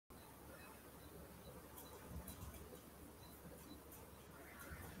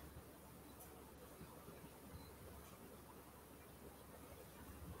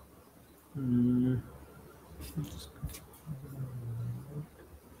Yeah,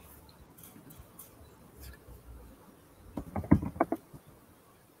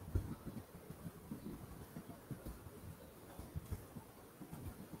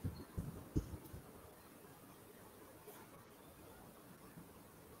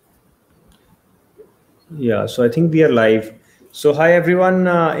 so I think we are live. So hi everyone.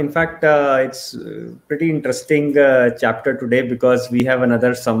 In fact, it's pretty interesting chapter today because we have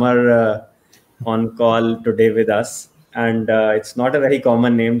another Samar on call today with us, and it's not a very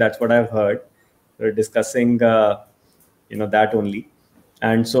common name. That's what I've heard. We're discussing, that only.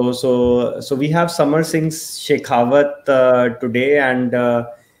 And so we have Samar Singh Sheikhawat today, and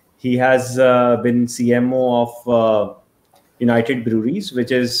he has been CMO of United Breweries,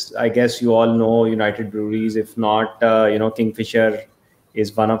 which is, I guess you all know United Breweries. If not, Kingfisher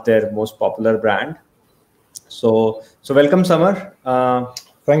is one of their most popular brand. So welcome, Samar.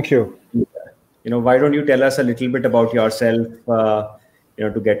 Thank you. Why don't you tell us a little bit about yourself,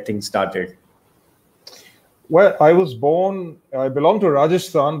 to get things started? Well, I belong to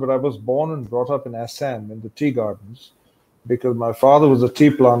Rajasthan, but I was born and brought up in Assam in the tea gardens because my father was a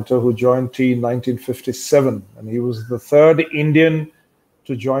tea planter who joined tea in 1957, and he was the third Indian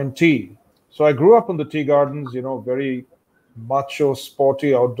to join tea. So I grew up in the tea gardens, very macho,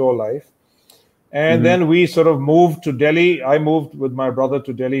 sporty outdoor life. And then we sort of moved to Delhi. I moved with my brother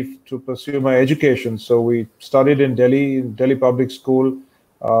to Delhi to pursue my education. So we studied in Delhi Public School,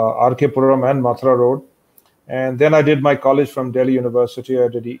 R.K. Puram and Mathura Road. And then I did my college from Delhi University. I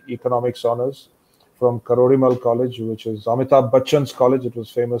did economics honors from Karorimal College, which is Amitabh Bachchan's college. It was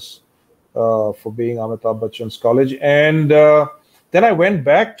famous for being Amitabh Bachchan's college. And then I went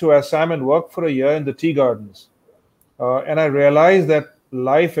back to Assam and worked for a year in the tea gardens. And I realized that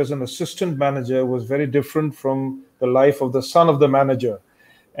life as an assistant manager was very different from the life of the son of the manager.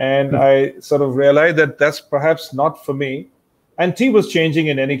 And I sort of realized that that's perhaps not for me. And tea was changing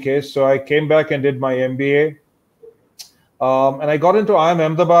in any case. So I came back and did my MBA. And I got into IIM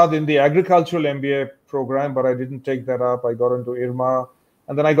Ahmedabad in the agricultural MBA program, but I didn't take that up. I got into IRMA.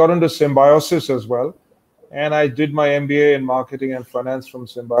 And then I got into Symbiosis as well. And I did my MBA in marketing and finance from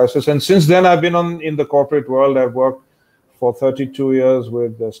Symbiosis. And since then, I've been in the corporate world. I've worked for 32 years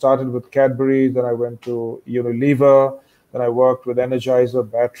started with Cadbury, then I went to Unilever, then I worked with Energizer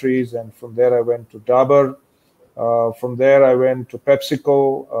batteries, and from there I went to Dabur. From there I went to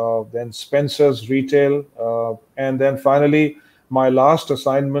PepsiCo, then Spencer's Retail, and then finally my last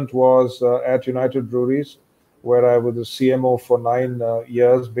assignment was at United Breweries, where I was the CMO for 9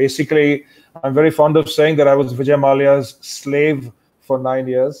 years. Basically, I'm very fond of saying that I was Vijay Mallya's slave for 9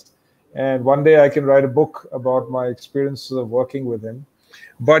 years. And one day I can write a book about my experiences of working with him.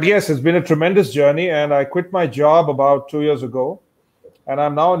 But yes, it's been a tremendous journey. And I quit my job about 2 years ago. And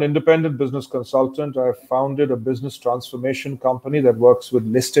I'm now an independent business consultant. I founded a business transformation company that works with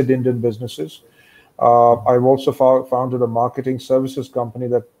listed Indian businesses. I've also founded a marketing services company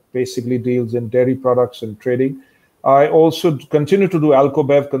that basically deals in dairy products and trading. I also continue to do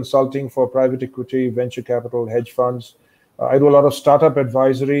Alcobev consulting for private equity, venture capital, hedge funds. I do a lot of startup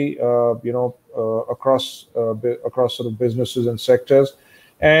advisory, across sort of businesses and sectors.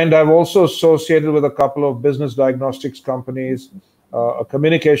 And I've also associated with a couple of business diagnostics companies, a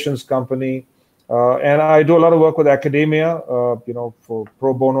communications company, and I do a lot of work with academia. For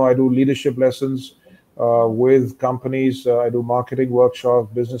pro bono, I do leadership lessons with companies. I do marketing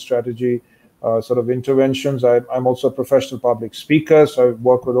workshops, business strategy, sort of interventions. I'm also a professional public speaker, so I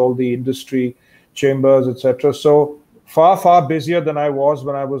work with all the industry chambers, etc. So far busier than I was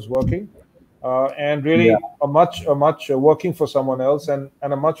when I was working, and really a much working for someone else, and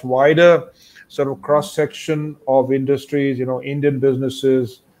a much wider sort of cross section of industries. Indian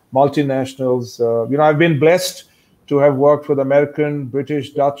businesses, multinationals. I've been blessed to have worked with American,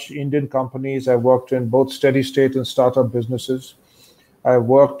 British, Dutch, Indian companies. I've worked in both steady state and startup businesses. I've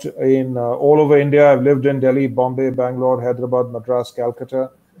worked in all over India. I've lived in Delhi, Bombay, Bangalore, Hyderabad, Madras,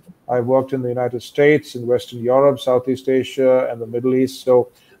 Calcutta. I've worked in the United States, in Western Europe, Southeast Asia, and the Middle East. So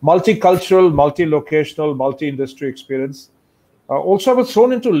multicultural, multi-locational, multi-industry experience. Also, I was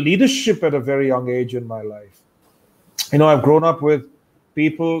thrown into leadership at a very young age in my life. I've grown up with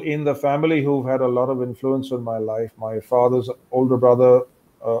people in the family who've had a lot of influence on my life. My father's older brother,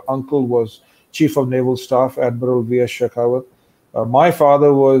 uncle, was Chief of Naval Staff, Admiral V.S. Sheikhawat. My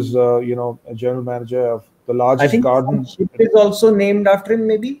father was, a general manager of the largest garden. It is also named after him,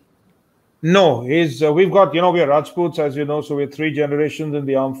 maybe? No, we've got, we are Rajputs, as you know, so we're 3 generations in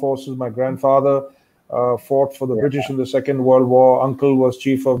the armed forces. My grandfather fought for the British in the Second World War. Uncle was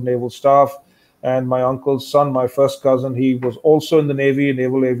Chief of Naval Staff. And my uncle's son, my first cousin, he was also in the Navy, a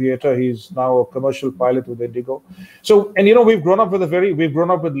naval aviator. He's now a commercial pilot with Indigo. So, and we've grown up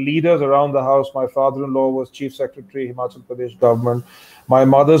with leaders around the house. My father-in-law was Chief Secretary, Himachal Pradesh government. My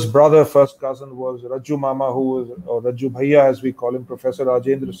mother's brother, first cousin, was Raju Mama, who was, or Raju Bhaiya, as we call him. Professor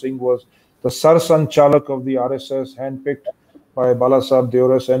Rajendra Singh was the Sar Sanchalak of the RSS, handpicked by Balasaheb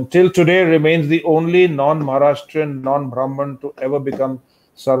Deoras, and till today remains the only non-Maharashtrian, non-Brahman to ever become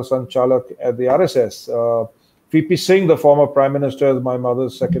Sar Sanchalak at the RSS. VP Singh, the former Prime Minister, is my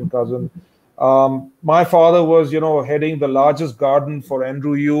mother's second cousin. My father was, heading the largest garden for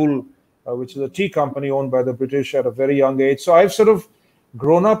Andrew Yule, which is a tea company owned by the British, at a very young age. So I've sort of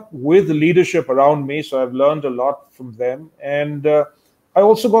grown up with leadership around me, so I've learned a lot from them. And I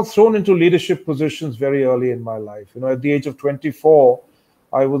also got thrown into leadership positions very early in my life. At the age of 24,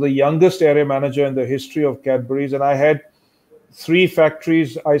 I was the youngest area manager in the history of Cadbury's, and I had 3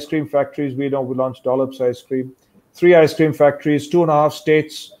 factories, ice cream factories. We launched Dollops ice cream, 3 ice cream factories, 2.5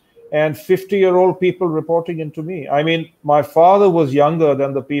 states, and 50-year-old people reporting into me. I mean, my father was younger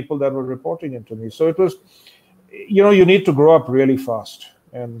than the people that were reporting into me. So it was, you need to grow up really fast.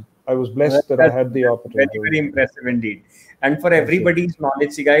 And I was blessed that I had the opportunity. Very, very impressive indeed. And for everybody's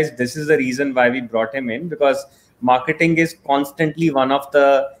knowledge, see guys, this is the reason why we brought him in, because marketing is constantly one of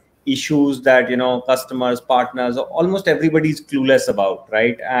the issues that customers, partners, almost everybody's clueless about,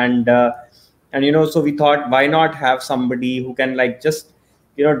 right? And so we thought, why not have somebody who can just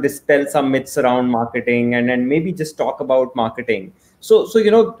dispel some myths around marketing, and then maybe just talk about marketing. So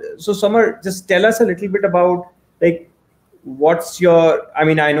Samar, just tell us a little bit about what's your, I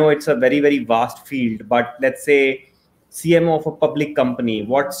mean, I know it's a very, very vast field, but let's say CMO of a public company,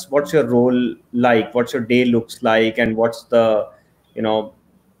 what's your role like? What's your day looks like? And what's the,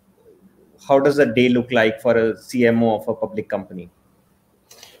 how does a day look like for a CMO of a public company?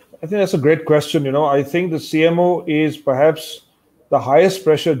 I think that's a great question. I think the CMO is perhaps the highest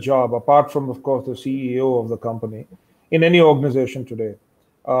pressure job, apart from, of course, the CEO of the company, in any organization today.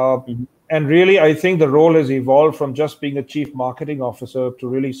 And really, I think the role has evolved from just being a chief marketing officer to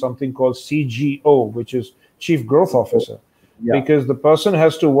really something called CGO, which is chief growth officer. Yeah. Because the person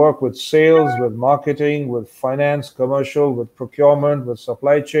has to work with sales, with marketing, with finance, commercial, with procurement, with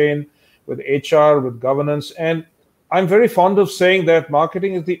supply chain, with HR, with governance. And I'm very fond of saying that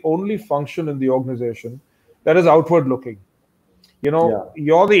marketing is the only function in the organization that is outward looking.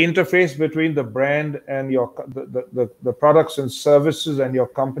 You're the interface between the brand and the products and services and your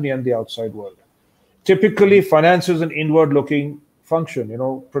company and the outside world. Typically, finance is an inward-looking function.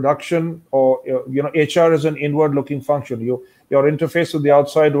 Production or HR is an inward-looking function. Your interface with the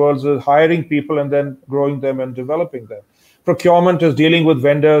outside world is hiring people and then growing them and developing them. Procurement is dealing with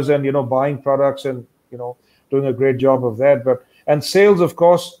vendors and buying products and doing a great job of that. And sales, of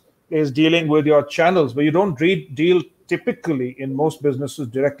course, is dealing with your channels, but you don't deal typically in most businesses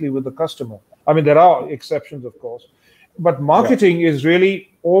directly with the customer. I mean, there are exceptions, of course, but marketing is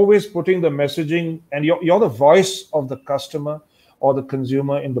really always putting the messaging, and you're the voice of the customer or the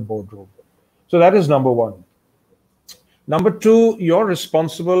consumer in the boardroom. So that is number one. Number two, you're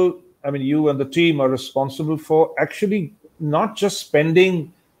responsible. I mean, you and the team are responsible for actually not just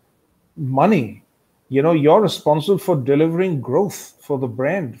spending money. You're responsible for delivering growth for the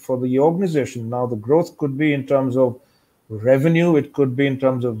brand, for the organization. Now, the growth could be in terms of revenue, it could be in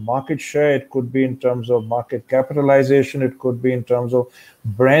terms of market share, it could be in terms of market capitalization, it could be in terms of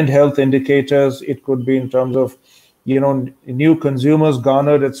brand health indicators, it could be in terms of new consumers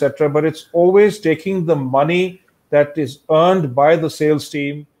garnered, etc. But it's always taking the money that is earned by the sales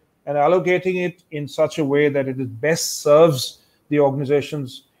team and allocating it in such a way that it best serves the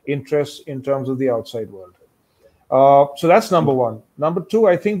organization's interests in terms of the outside world. So that's number one. Number two,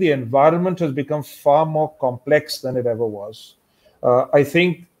 I think the environment has become far more complex than it ever was. I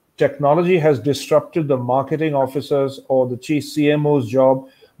think technology has disrupted the marketing officers or the chief CMO's job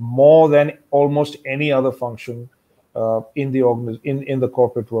more than almost any other function in the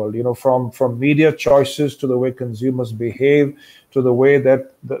corporate world. From media choices to the way consumers behave, to the way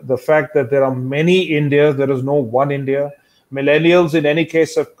that the fact that there are many Indias, there is no one India. Millennials, in any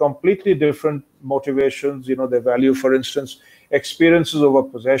case, have completely different motivations. They value, for instance, experiences over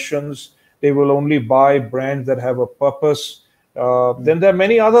possessions. They will only buy brands that have a purpose. Then there are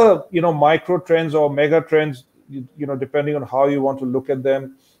many other, micro trends or mega trends, depending on how you want to look at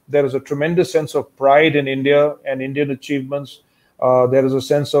them. There is a tremendous sense of pride in India and Indian achievements. There is a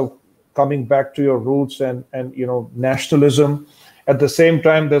sense of coming back to your roots and nationalism. At the same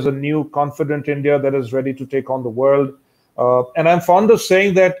time, there's a new confident India that is ready to take on the world. And I'm fond of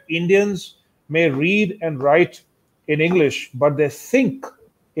saying that Indians may read and write in English, but they think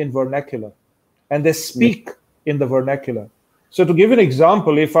in vernacular. and they speak in the vernacular. So to give an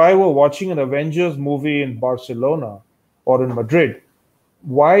example, if I were watching an Avengers movie in Barcelona or in Madrid,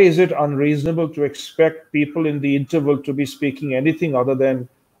 why is it unreasonable to expect people in the interval to be speaking anything other than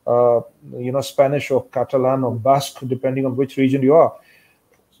Spanish or Catalan or Basque, depending on which region you are?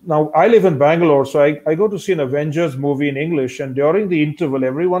 Now, I live in Bangalore, so I go to see an Avengers movie in English, and during the interval,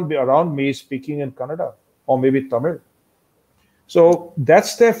 everyone around me is speaking in Kannada or maybe Tamil. So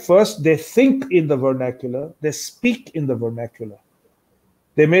that's their first, they think in the vernacular, they speak in the vernacular.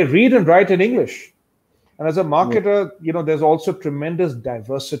 They may read and write in English. And as a marketer, there's also tremendous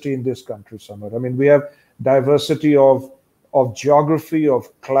diversity in this country, Samar. I mean, we have diversity of geography, of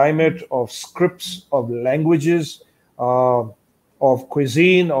climate, of scripts, of languages, of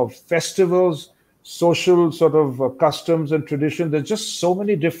cuisine, of festivals, social sort of customs and tradition. There's just so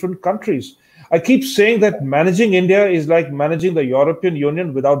many different countries. I keep saying that managing India is like managing the European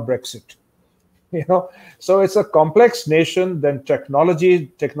Union without Brexit. So it's a complex nation. Then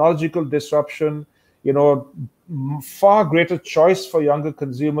technological disruption, far greater choice for younger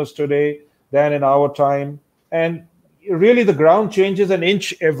consumers today than in our time. And really the ground changes an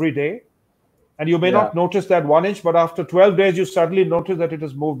inch every day. And you may not notice that 1 inch, but after 12 days, you suddenly notice that it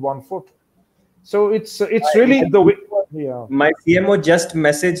has moved 1 foot. So it's really the way. Yeah. My CMO just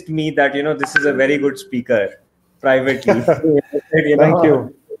messaged me that, this is a very good speaker privately. Thank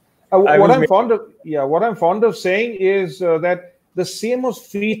you. What I'm fond of saying is that the CMO's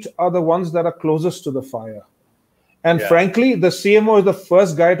feet are the ones that are closest to the fire. And frankly, the CMO is the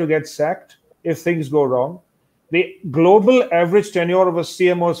first guy to get sacked if things go wrong. The global average tenure of a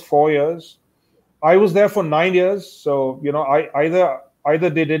CMO is 4 years. I was there for 9 years. So, I either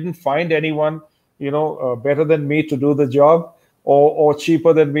they didn't find anyone, better than me to do the job or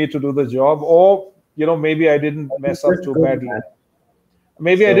cheaper than me to do the job, or, maybe I didn't mess up too badly.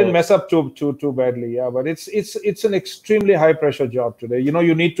 Maybe I didn't mess up too badly, but it's an extremely high pressure job today.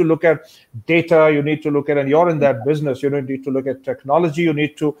 You need to look at data, you need to look at, and you're in that business. You need to look at technology. You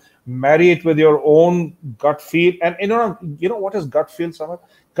need to marry it with your own gut feel. And what is gut feel, Samar?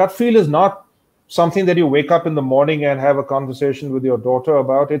 Gut feel is not something that you wake up in the morning and have a conversation with your daughter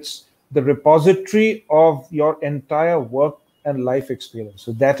about. It's the repository of your entire work and life experience.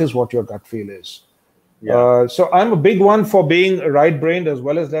 So that is what your gut feel is. So I'm a big one for being right-brained as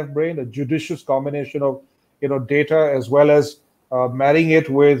well as left-brained, a judicious combination of data as well as marrying it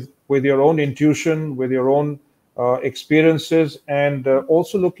with your own intuition, with your own experiences, and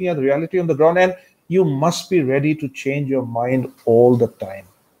also looking at the reality on the ground. And you must be ready to change your mind all the time.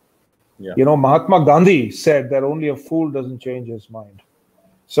 Mahatma Gandhi said that only a fool doesn't change his mind.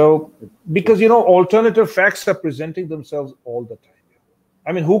 So because alternative facts are presenting themselves all the time.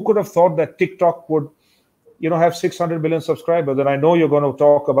 I mean, who could have thought that TikTok would have 600 million subscribers? And I know you're going to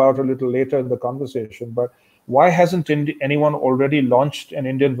talk about a little later in the conversation, but why hasn't anyone already launched an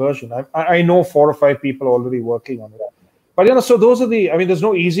Indian version? I know 4 or 5 people already working on it. But so those are there's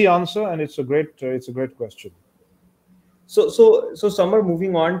no easy answer, and it's a great question. So Samar,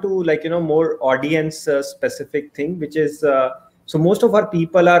 moving on to more audience specific thing, which is so most of our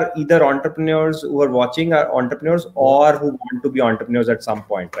people are either entrepreneurs who are watching, are entrepreneurs, or who want to be entrepreneurs at some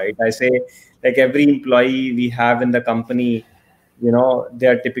point, right? I say every employee we have in the company, they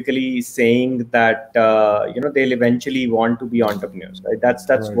are typically saying that they'll eventually want to be entrepreneurs, right? That's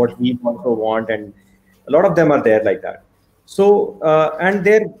right. What we also want, and a lot of them are there like that. So and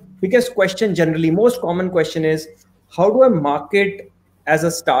their biggest question, generally most common question is, how do I market as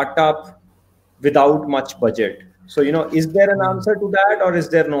a startup without much budget? So, is there an answer to that, or is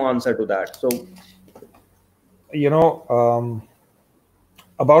there no answer to that? So,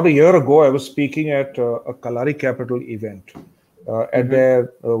 about a year ago, I was speaking at a Kalari Capital event at their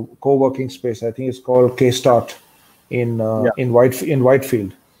co-working space. I think it's called K-Start in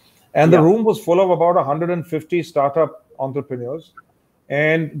Whitefield. And the room was full of about 150 startup entrepreneurs.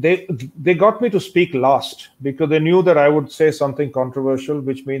 And they got me to speak last because they knew that I would say something controversial,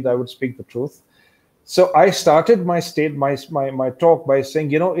 which means I would speak the truth. So I started my talk by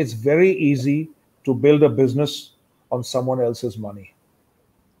saying, it's very easy to build a business on someone else's money.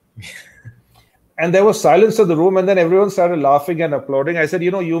 And there was silence in the room, and then everyone started laughing and applauding. I said,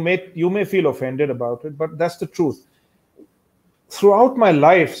 you may feel offended about it, but that's the truth. Throughout my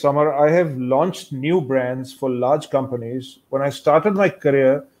life, Samar, I have launched new brands for large companies. When I started my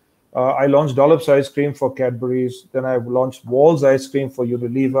career, I launched Dollops ice cream for Cadbury's. Then I launched Walls ice cream for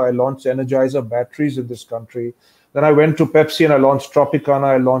Unilever. I launched Energizer batteries in this country. Then I went to Pepsi and I launched Tropicana.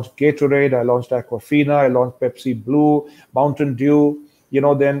 I launched Gatorade. I launched Aquafina. I launched Pepsi Blue, Mountain Dew.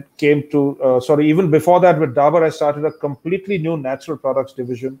 Then came to, even before that with Dabur, I started a completely new natural products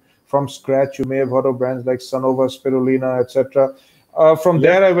division from scratch. You may have heard of brands like Sonova, Spirulina, etc. From Yeah.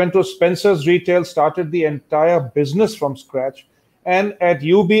 there, I went to Spencer's Retail, started the entire business from scratch. And at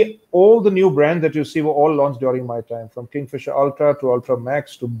UB, all the new brands that you see were all launched during my time, from Kingfisher Ultra to Ultra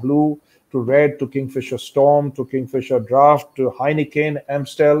Max to Blue to Red to Kingfisher Storm to Kingfisher Draft to Heineken,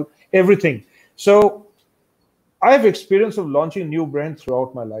 Amstel, everything. So I have experience of launching new brands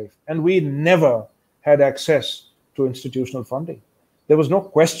throughout my life, and we never had access to institutional funding. There was no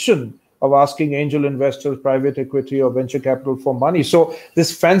question of asking angel investors, private equity, or venture capital for money. So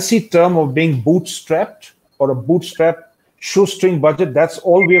this fancy term of being bootstrapped or a bootstrap shoestring budget, that's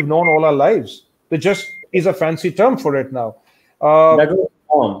all we have known all our lives. There just is a fancy term for it now. That was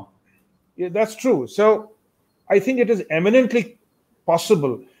form. Yeah, that's true. So I think it is eminently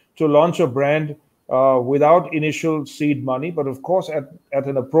possible to launch a brand without initial seed money, but of course, at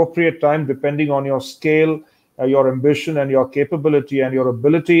an appropriate time, depending on your scale, your ambition, and your capability and your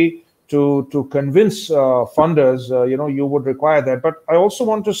ability to convince funders, you would require that. But I also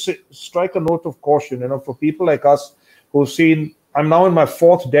want to strike a note of caution, for people like us who've seen. I'm now in my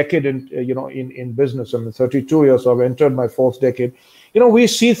fourth decade in business. I'm 32 years, so I've entered my fourth decade. We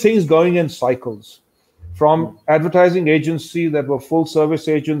see things going in cycles, from advertising agencies that were full service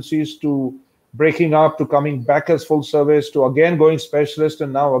agencies to breaking up to coming back as full service to again going specialist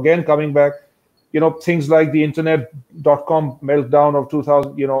and now again coming back. Things like the internet.com meltdown of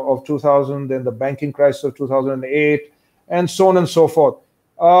 2000, then the banking crisis of 2008, and so on and so forth.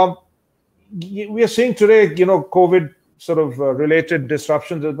 We are seeing today, COVID sort of related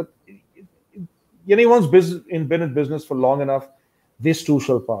disruptions, but anyone's been in business for long enough, this too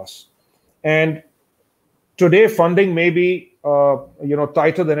shall pass. And today, funding may be,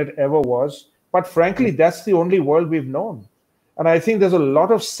 tighter than it ever was, but frankly, that's the only world we've known. And I think there's a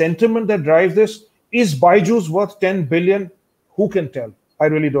lot of sentiment that drives this. Is Byju's worth 10 billion? Who can tell? I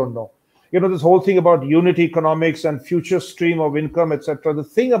really don't know. This whole thing about unit economics and future stream of income, etc. The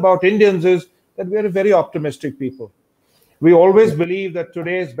thing about Indians is that we're a very optimistic people. We always believe that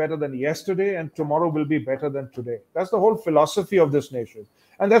today is better than yesterday and tomorrow will be better than today. That's the whole philosophy of this nation.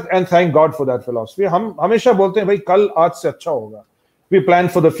 And thank God for that philosophy. हम हमेशा बोलते हैं भाई कल आज से अच्छा होगा. We plan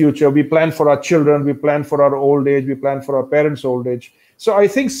for the future. We plan for our children. We plan for our old age. We plan for our parents' old age. So I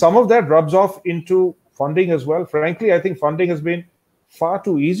think some of that rubs off into funding as well. Frankly, I think funding has been far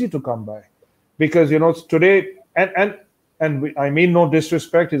too easy to come by, because today I mean no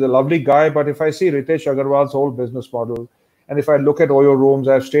disrespect. He's a lovely guy, but if I see Ritesh Agarwal's whole business model, and if I look at Oyo rooms,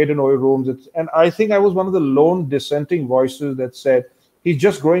 I've stayed in Oyo rooms, and I think I was one of the lone dissenting voices that said he's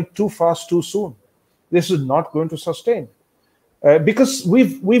just growing too fast, too soon. This is not going to sustain. Because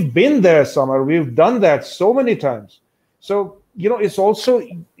we've been there, Samar. We've done that so many times. So, it's also,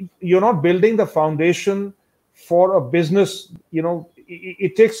 you're not building the foundation for a business.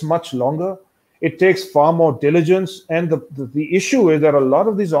 It takes much longer. It takes far more diligence. And the issue is that a lot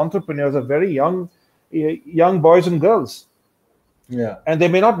of these entrepreneurs are very young boys and girls. Yeah. And they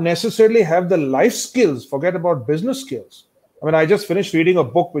may not necessarily have the life skills. Forget about business skills. I mean, I just finished reading a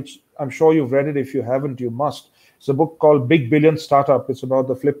book, which I'm sure you've read it. If you haven't, you must. It's a book called Big Billion Startup. It's about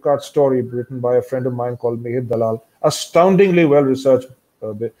the Flipkart story, written by a friend of mine called Mihir Dalal. Astoundingly well-researched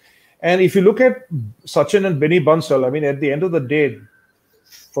bit. And if you look at Sachin and Binny Bansal, I mean, at the end of the day,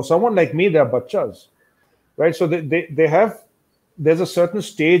 for someone like me, they're bachas, right? So there's a certain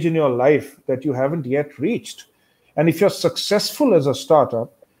stage in your life that you haven't yet reached. And if you're successful as a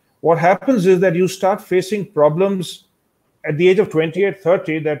startup, what happens is that you start facing problems at the age of 28,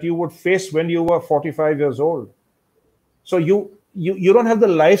 30 that you would face when you were 45 years old. So you don't have the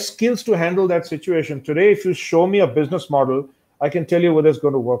life skills to handle that situation. Today, if you show me a business model, I can tell you whether it's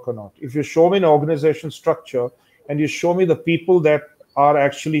going to work or not. If you show me an organization structure and you show me the people that are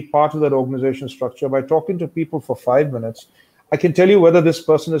actually part of that organization structure, by talking to people for 5 minutes, I can tell you whether this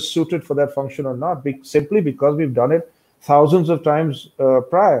person is suited for that function or not, simply because we've done it thousands of times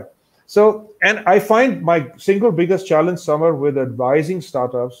prior. So, and I find my single biggest challenge, Samar, with advising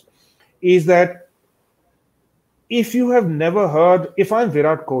startups is that if you have never heard, if I'm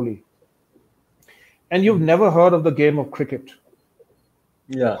Virat Kohli and you've never heard of the game of cricket,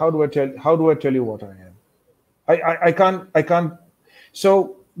 yeah, how do I tell you what I am? I can't.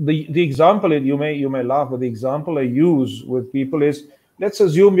 So the example, you may laugh, but the example I use with people is, let's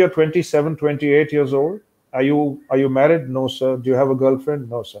assume you're 27, 28 years old. Are you married? No, sir. Do you have a girlfriend?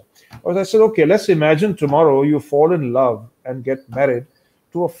 No, sir. Or I said, okay, let's imagine tomorrow you fall in love and get married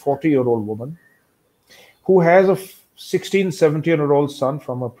to a 40-year-old woman who has a 16, 17-year-old son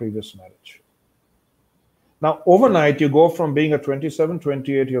from a previous marriage. Now, overnight, you go from being a 27,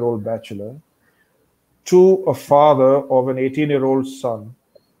 28-year-old bachelor to a father of an 18-year-old son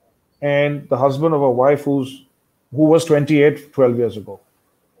and the husband of a wife who was 28 12 years ago.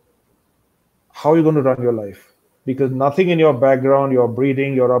 How are you going to run your life? Because nothing in your background, your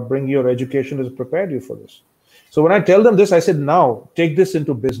breeding, your upbringing, your education has prepared you for this. So when I tell them this, I said, now take this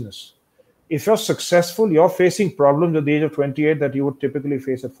into business. If you're successful, you're facing problems at the age of 28 that you would typically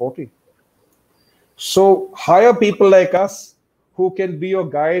face at 40. So hire people like us who can be your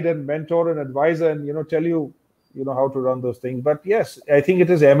guide and mentor and advisor and, tell you, how to run those things. But yes, I think it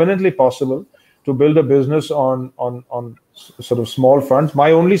is eminently possible to build a business on sort of small funds.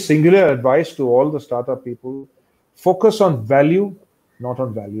 My only singular advice to all the startup people, focus on value, not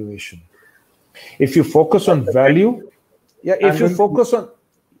on valuation. If you focus on value,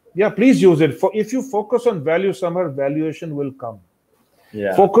 please use it. If you focus on value, Samar, valuation will come.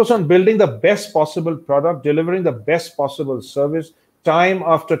 Yeah. Focus on building the best possible product, delivering the best possible service, time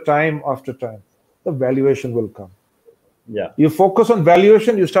after time after time. The valuation will come. Yeah. You focus on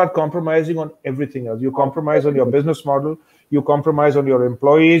valuation, you start compromising on everything else. You compromise on your business model, you compromise on your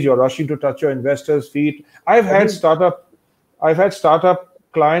employees, you're rushing to touch your investors' feet. I've had startup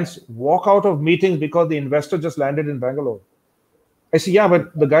clients walk out of meetings because the investor just landed in Bangalore. I say, yeah,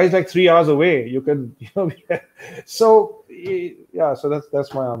 but the guy's like 3 hours away. You can, so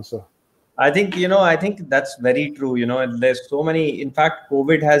that's my answer. I think that's very true. There's so many. In fact,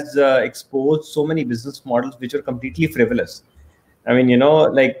 COVID has exposed so many business models which are completely frivolous. I mean,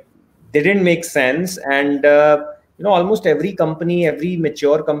 like they didn't make sense, and almost every company, every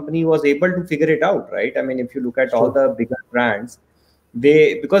mature company was able to figure it out, right? I mean, if you look at all the bigger brands,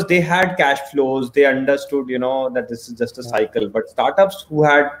 because they had cash flows, they understood, that this is just a cycle. But startups who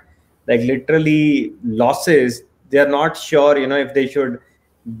had like literally losses, they are not sure, if they should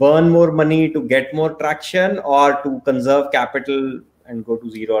burn more money to get more traction or to conserve capital and go to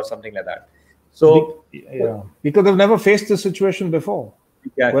zero or something like that. So because they've never faced this situation before.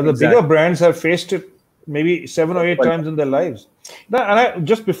 Where the bigger brands have faced it maybe 7 or 8 times in their lives. And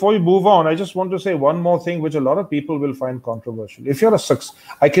just before you move on, I just want to say one more thing, which a lot of people will find controversial. If you're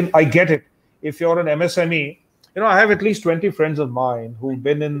I get it. If you're an MSME, I have at least 20 friends of mine who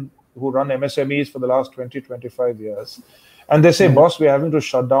run MSMEs for the last 20, 25 years. And they say, boss, we're having to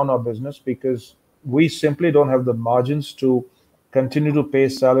shut down our business because we simply don't have the margins to continue to pay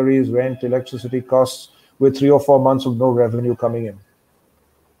salaries, rent, electricity costs with 3 or 4 months of no revenue coming in.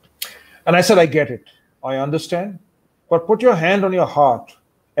 And I said, I get it. I understand. But put your hand on your heart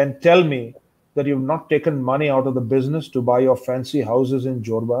and tell me that you've not taken money out of the business to buy your fancy houses in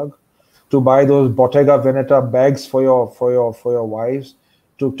Jorbag, to buy those Bottega Veneta bags for your wives,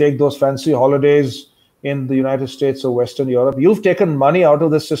 to take those fancy holidays in the United States or Western Europe. You've taken money out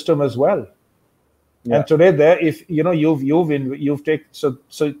of the system as well. Yeah. And today you've taken, so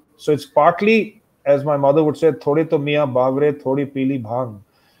it's partly, as my mother would say, thodi to miya bavre, thodi pili bhang.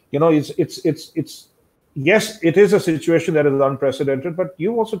 It's yes, it is a situation that is unprecedented, but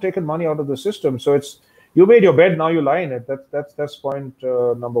you've also taken money out of the system. So you made your bed, now you lie in it. That's point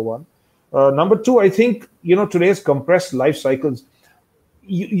number one. Number two, I think, today's compressed life cycles,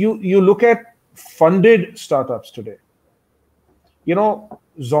 you look at funded startups today.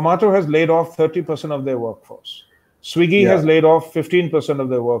 Zomato has laid off 30% of their workforce. Swiggy has laid off 15% of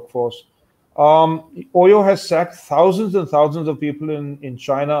their workforce. Oyo has sacked thousands and thousands of people in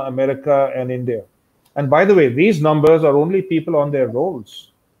China, America, and India. And by the way, these numbers are only people on their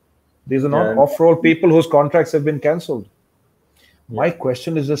rolls. These are not off-roll people whose contracts have been cancelled. My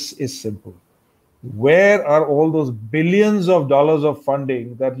question is simple. Where are all those billions of dollars of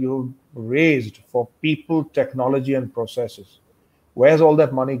funding that you raised for people, technology, and processes? Where's all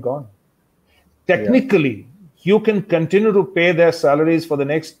that money gone? Technically, you can continue to pay their salaries for the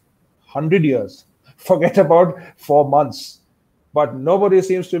next 100 years. Forget about 4 months. But nobody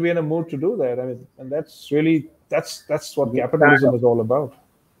seems to be in a mood to do that. I mean, and that's what capitalism is all about.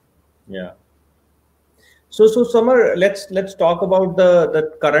 Yeah. So Samar, let's talk about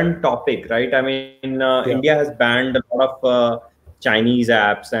the current topic, right? I mean, India has banned a lot of Chinese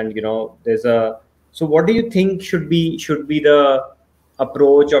apps, and So what do you think should be the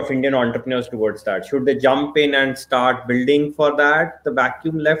approach of Indian entrepreneurs towards that? Should they jump in and start building for that, the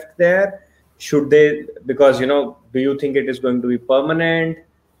vacuum left there? Should they, because, do you think it is going to be permanent?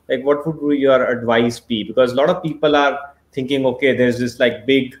 Like, what would your advice be? Because a lot of people are thinking, okay, there's this like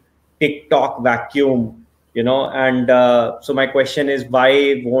big TikTok vacuum, and so my question is,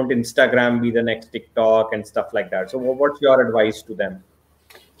 why won't Instagram be the next TikTok and stuff like that? So what's your advice to them?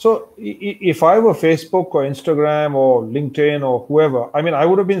 So if I were Facebook or Instagram or LinkedIn or whoever, I mean, I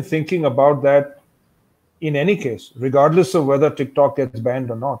would have been thinking about that in any case, regardless of whether TikTok gets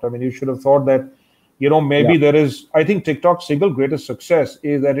banned or not. I mean, you should have thought that, Maybe there is, I think TikTok's single greatest success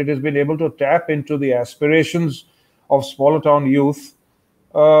is that it has been able to tap into the aspirations of smaller town youth.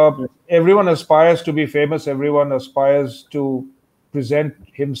 Everyone aspires to be famous. Everyone aspires to present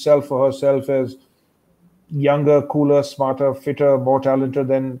himself or herself as younger, cooler, smarter, fitter, more talented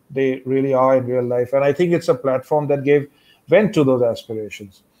than they really are in real life. And I think it's a platform that gave vent to those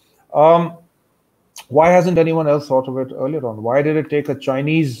aspirations. Why hasn't anyone else thought of it earlier on? Why did it take a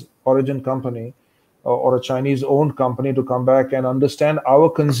Chinese origin company or a Chinese owned company to come back and understand our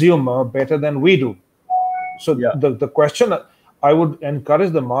consumer better than we do? So the question I would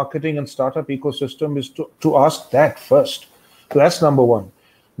encourage the marketing and startup ecosystem is to ask that first. So that's number one.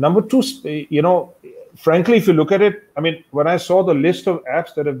 Number two, frankly, if you look at it, I mean, when I saw the list of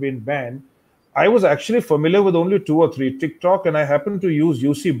apps that have been banned, I was actually familiar with only 2 or 3. TikTok, and I happen to use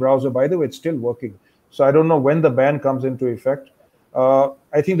UC browser. By the way, it's still working. So I don't know when the ban comes into effect.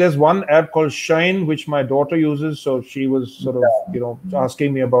 I think there's one app called Shine, which my daughter uses. So she was sort of,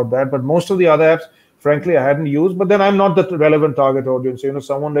 asking me about that. But most of the other apps, frankly, I hadn't used. But then I'm not the relevant target audience.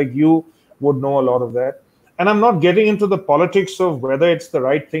 Someone like you would know a lot of that. And I'm not getting into the politics of whether it's the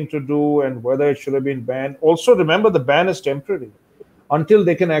right thing to do and whether it should have been banned. Also, remember, the ban is temporary until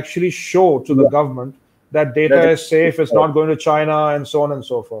they can actually show to the government that data is safe, it's not going to China, and so on and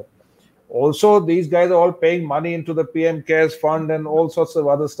so forth. Also, these guys are all paying money into the PM Cares Fund and all sorts of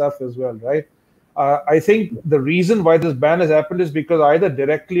other stuff as well, right? I think the reason why this ban has happened is because either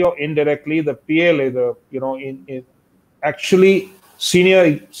directly or indirectly, the PLA, actually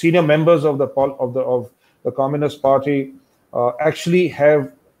senior members of the Communist Party actually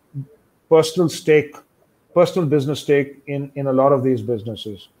have personal business stake in a lot of these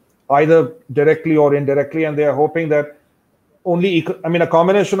businesses, either directly or indirectly, and they are hoping that a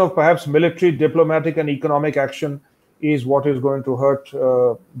combination of perhaps military, diplomatic, and economic action is what is going to hurt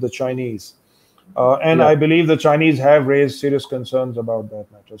the Chinese. I believe the Chinese have raised serious concerns about that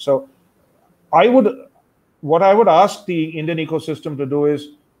matter. So what I would ask the Indian ecosystem to do is,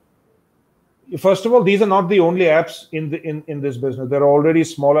 first of all, these are not the only apps in this business. There are already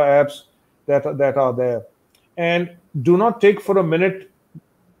smaller apps that are there. And do not take for a minute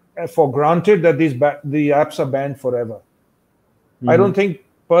for granted that the apps are banned forever. I don't think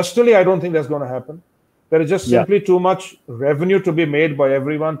that's going to happen. There is just simply too much revenue to be made by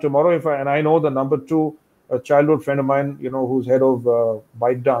everyone. Tomorrow, I know the number 2, a childhood friend of mine, who's head of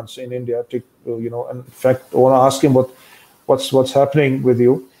ByteDance in India, and in fact, I want to ask him what's happening with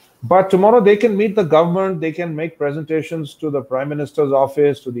you. But tomorrow they can meet the government, they can make presentations to the Prime Minister's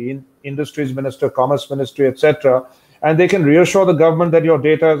office, to the Industries Minister, Commerce Ministry, etc. And they can reassure the government that your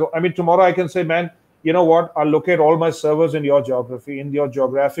data is, tomorrow I can say, man, you know what, I'll locate all my servers in your geography, in your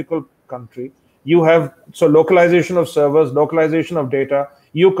geographical country. You have, localization of servers, localization of data,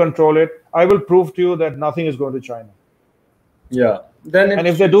 you control it. I will prove to you that nothing is going to China. Yeah. And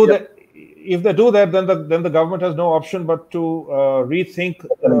if they do that, then the government has no option but to rethink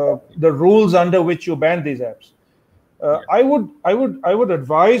the rules under which you ban these apps. I would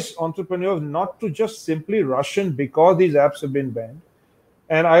advise entrepreneurs not to just simply rush in because these apps have been banned.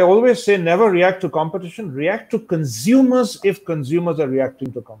 And I always say, never react to competition. React to consumers if consumers are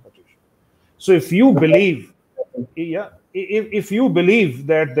reacting to competition. So if you believe, if you believe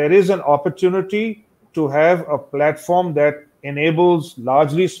that there is an opportunity to have a platform that enables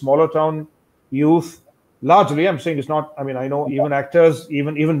largely smaller town youth, largely, I'm saying it's not, I know even actors,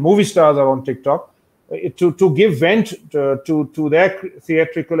 even movie stars are on TikTok, to give vent to their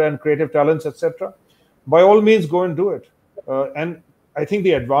theatrical and creative talents, etc. By all means, go and do it. And I think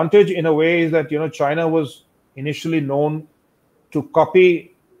the advantage in a way is that, China was initially known to copy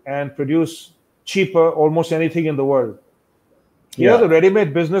and produce cheaper almost anything in the world. Here's a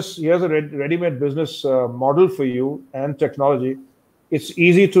ready-made business. Here's a ready-made business model for you and technology. It's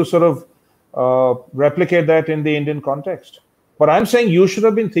easy to sort of replicate that in the Indian context. But I'm saying you should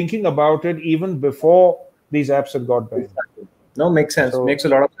have been thinking about it even before these apps had got banned. Exactly. No, makes sense. Makes a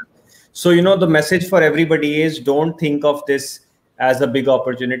lot of sense. So, the message for everybody is, don't think of this as a big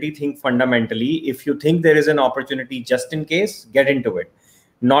opportunity. Think fundamentally. If you think there is an opportunity just in case, get into it.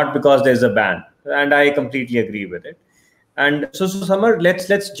 Not because there's a ban. And I completely agree with it. And so Samar,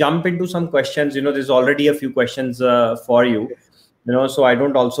 let's jump into some questions. There's already a few questions for you. So I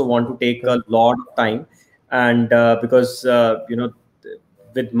don't also want to take a lot of time. And because,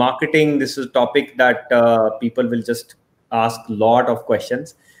 with marketing, this is a topic that people will just ask a lot of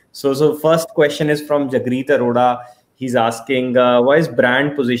questions. So first question is from Jagreet Arora. He's asking, why is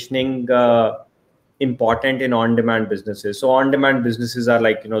brand positioning important in on-demand businesses? So on-demand businesses are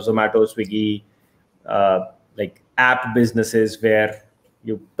like, Zomato, Swiggy, like app businesses where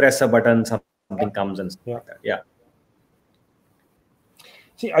you press a button, something something comes and stuff like that. Yeah.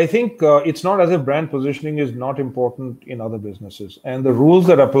 See, I think it's not as if brand positioning is not important in other businesses, and the rules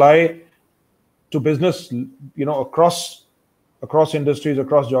that apply to business, across industries,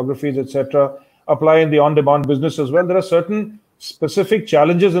 across geographies, etc., apply in the on-demand business as well. There are certain specific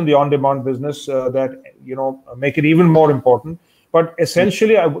challenges in the on-demand business that make it even more important. But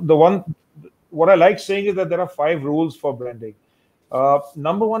essentially, what I like saying is that there are 5 rules for branding.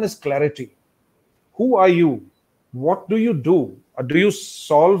 Number 1 is clarity. Who are you? What do you do? Do you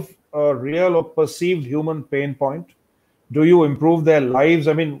solve a real or perceived human pain point? Do you improve their lives?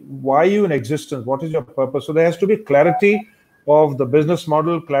 I mean, why are you in existence? What is your purpose? So there has to be clarity of the business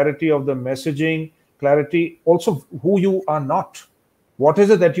model, clarity of the messaging, clarity also who you are not. What is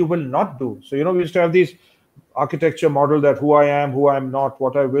it that you will not do? So, we used to have these architecture model that who I am, who I'm not,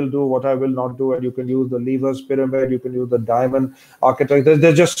 what I will do, what I will not do. And you can use the levers pyramid, you can use the diamond architecture.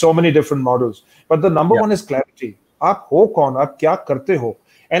 There's just so many different models. But the number 1 is clarity. Aap ho kaun? Aap kya karte ho?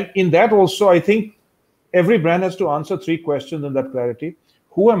 And in that also, I think every brand has to answer 3 questions in that clarity.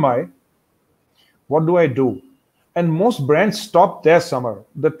 Who am I? What do I do? And most brands stop there, Samar.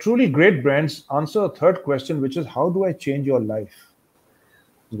 The truly great brands answer a 3rd question, which is how do I change your life?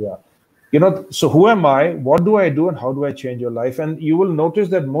 Yeah. So who am I? What do I do? And how do I change your life? And you will notice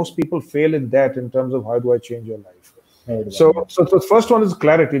that most people fail in that in terms of how do I change your life? So the first one is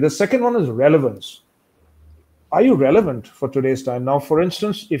clarity. The second one is relevance. Are you relevant for today's time? Now, for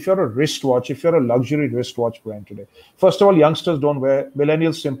instance, if you're a wristwatch, if you're a luxury wristwatch brand today, first of all, youngsters don't wear,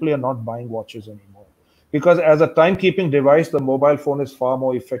 millennials simply are not buying watches anymore. Because as a timekeeping device, the mobile phone is far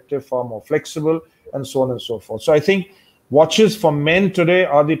more effective, far more flexible, and so on and so forth. So I think watches for men today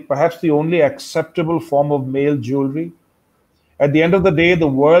are perhaps the only acceptable form of male jewelry. At the end of the day, the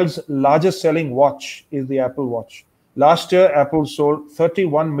world's largest selling watch is the Apple Watch. Last year, Apple sold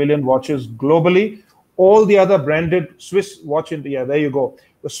 31 million watches globally. All the other branded Swiss watch India, there you go.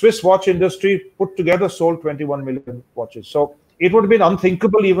 The Swiss watch industry put together sold 21 million watches. So it would have been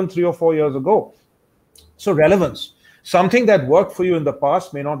unthinkable even 3 or 4 years ago. So relevance, something that worked for you in the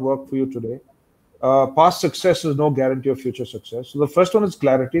past may not work for you today. Past success is no guarantee of future success. So the first one is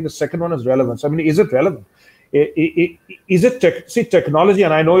clarity. The second one is relevance. I mean, is it relevant? Is it see, technology,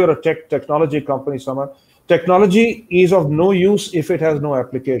 and I know you're a technology company, Samar. Technology is of no use if it has no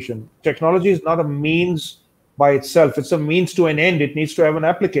application. Technology is not a means by itself. It's a means to an end. It needs to have an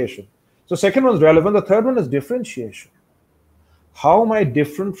application. So second one is relevant. The third one is differentiation. How am I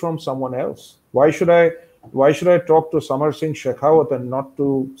different from someone else? Why should I talk to Samar Singh Sheikhawat and not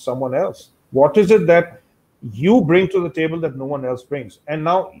to someone else? What is it that you bring to the table that no one else brings? And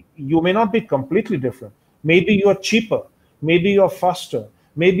now you may not be completely different. Maybe you're cheaper. Maybe you're faster.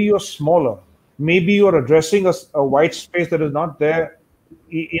 Maybe you're smaller. Maybe you're addressing a white space that is not there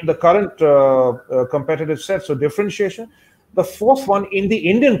in the current competitive set. So differentiation. The fourth one in the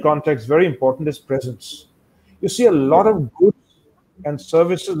Indian context, very important, is presence. You see a lot of goods and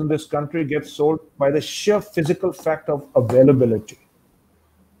services in this country get sold by the sheer physical fact of availability.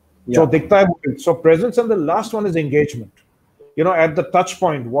 Yeah. So presence, and the last one is engagement. At the touch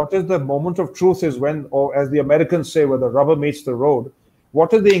point, what is the moment of truth is when, or as the Americans say, where the rubber meets the road.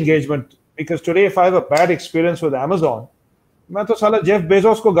 What is the engagement? Because today, if I have a bad experience with Amazon, मैं तो साला Jeff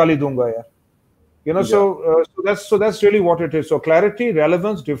Bezos को गाली दूंगा यार. Yeah. So that's really what it is. So clarity,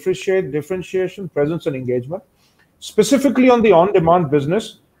 relevance, differentiation, presence, and engagement. Specifically on the on-demand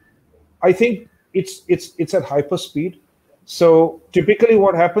business, I think it's at hyper speed. So typically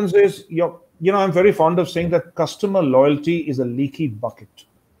what happens is, I'm very fond of saying that customer loyalty is a leaky bucket.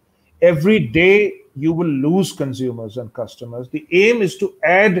 Every day you will lose consumers and customers. The aim is to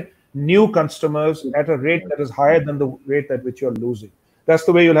add new customers at a rate that is higher than the rate at which you're losing. That's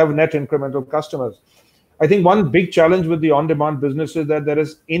the way you'll have net incremental customers. I think one big challenge with the on-demand business is that there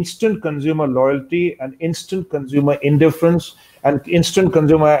is instant consumer loyalty and instant consumer indifference and instant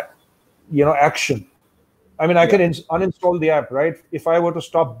consumer, action. I mean, I can uninstall the app, right? If I were to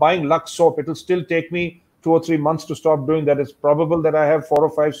stop buying Lux soap, it'll still take me 2 or 3 months to stop doing that. It's probable that I have 4 or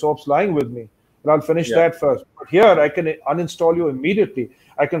 5 soaps lying with me, but I'll finish that first. But here, I can uninstall you immediately.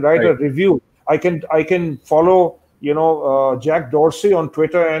 I can write a review. I can follow, Jack Dorsey on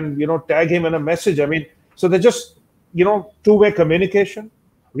Twitter and, tag him in a message. I mean, so they're just, two-way communication,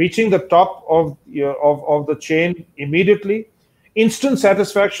 reaching the top of the chain immediately. Instant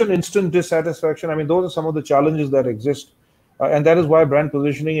satisfaction, instant dissatisfaction. I mean, those are some of the challenges that exist. And that is why brand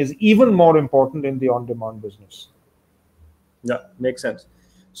positioning is even more important in the on-demand business. Yeah, makes sense.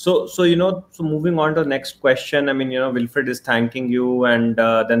 So moving on to the next question. I mean, Wilfred is thanking you, and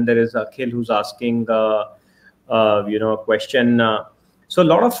then there is Akhil who's asking, a question. So a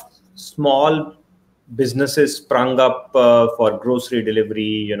lot of small businesses sprung up for grocery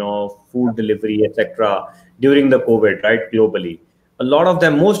delivery, food delivery, etc. during the COVID, right? Globally, a lot of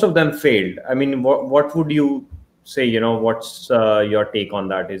them, most of them failed. I mean, what would you say? What's your take on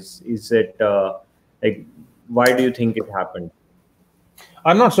that? Is it like, why do you think it happened?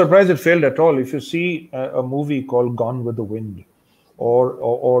 I'm not surprised it failed at all. If you see a movie called Gone with the Wind,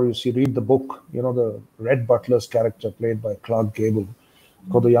 or you see read the book, the Red Butler's character played by Clark Gable.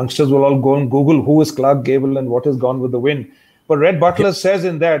 Because the youngsters will all go and Google who is Clark Gable and what is Gone with the Wind. But Red Butler says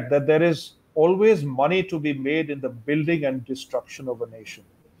in that there is always money to be made in the building and destruction of a nation.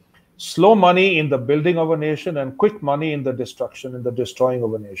 Slow money in the building of a nation and quick money in the destruction and the destroying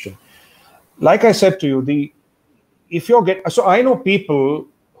of a nation. Like I said to you, so I know people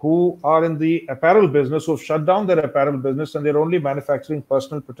who are in the apparel business who've shut down their apparel business and they're only manufacturing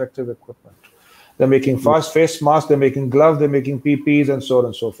personal protective equipment. They're making face masks, they're making gloves, they're making PPEs, and so on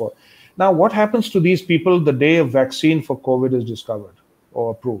and so forth. Now, what happens to these people the day a vaccine for COVID is discovered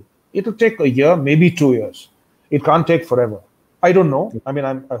or approved? It'll take a year, maybe 2 years. It can't take forever. I don't know. I mean,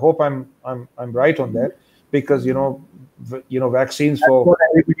 I hope I'm right on that, because vaccines That's for what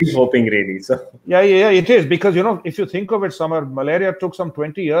everybody's hoping, really. So yeah, it is, because if you think of it, Samar, malaria took some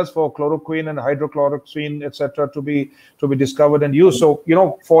 20 years for chloroquine and hydrochloroquine, etc., to be discovered and used. So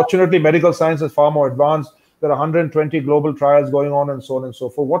fortunately, medical science is far more advanced. There are 120 global trials going on, and so on and so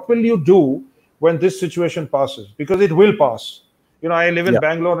forth. What will you do when this situation passes? Because it will pass. I live in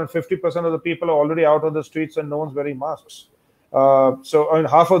Bangalore, and 50% of the people are already out on the streets, and no one's wearing masks. So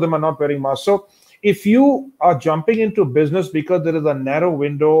half of them are not wearing masks. So if you are jumping into business because there is a narrow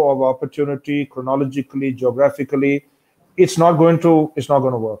window of opportunity, chronologically, geographically, it's not going to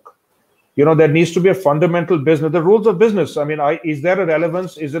work. There needs to be a fundamental business, the rules of business. I mean, is there a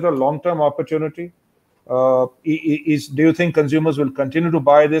relevance? Is it a long-term opportunity? Do you think consumers will continue to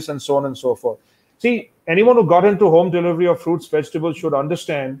buy this, and so on and so forth? See, anyone who got into home delivery of fruits, vegetables should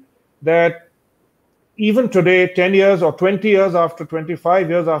understand that even today, 10 years or 20 years after, 25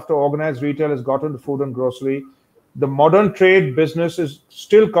 years after organized retail has gotten into food and grocery, the modern trade business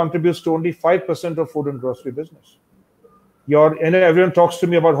still contributes to only 5% of food and grocery business. And everyone talks to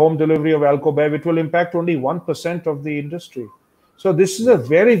me about home delivery of Alcobev. It will impact only 1% of the industry. So this is a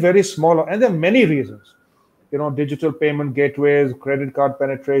very, very small, and there are many reasons. Digital payment gateways, credit card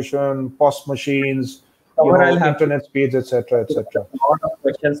penetration, POS machines, internet speeds, etc., etc. A lot of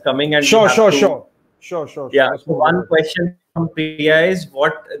questions coming, and Sure. Yeah. So one question from Priya is,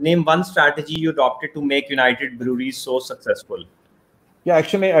 name one strategy you adopted to make United Breweries so successful? Yeah,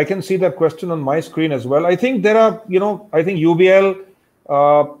 actually, I can see that question on my screen as well. I think there are, I think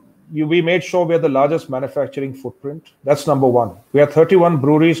UBL, we made sure we are the largest manufacturing footprint. That's number one. We have 31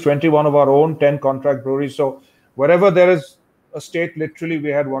 breweries, 21 of our own, 10 contract breweries. So wherever there is a state, literally, we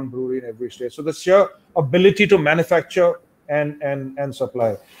had one brewery in every state. So the sheer ability to manufacture and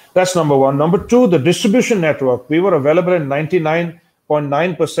supply. That's number one. Number two, the distribution network. We were available in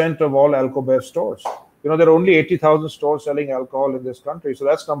 99.9% of all Alcobev stores. There are only 80,000 stores selling alcohol in this country. So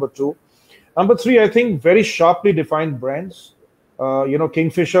that's number two. Number three, I think very sharply defined brands.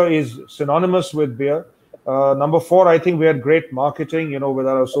 Kingfisher is synonymous with beer. Number four, I think we had great marketing, with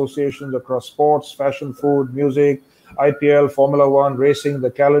our associations across sports, fashion, food, music, IPL, Formula One, racing,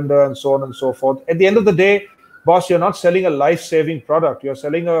 the calendar, and so on and so forth. At the end of the day, boss, you're not selling a life-saving product. You're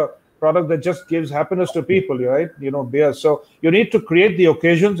selling a product that just gives happiness to people, right? Beer. So you need to create the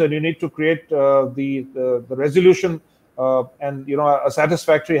occasions, and you need to create the resolution and a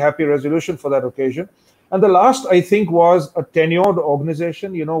satisfactory, happy resolution for that occasion. And the last, I think, was a tenured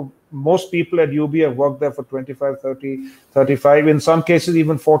organization. Most people at UB have worked there for 25, 30, 35, in some cases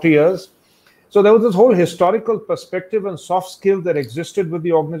even 40 years. So there was this whole historical perspective and soft skill that existed with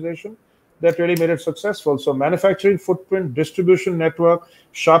the organization that really made it successful. So manufacturing footprint, distribution network,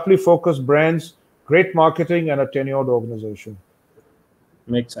 sharply focused brands, great marketing, and a tenured organization.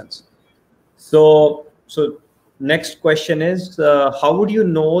 Makes sense. So next question is, how would you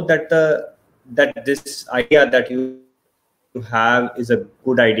know that this idea that you have is a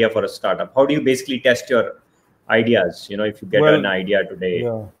good idea for a startup? How do you basically test your ideas? If you get an idea today.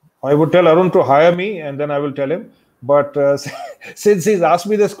 Yeah, I would tell Arun to hire me, and then I will tell him. But since he's asked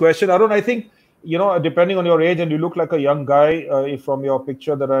me this question, Arun, I think, depending on your age, and you look like a young guy from your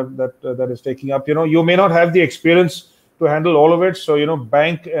picture that is taking up, you may not have the experience to handle all of it. So,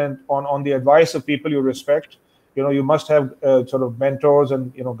 bank and on the advice of people you respect. You must have sort of mentors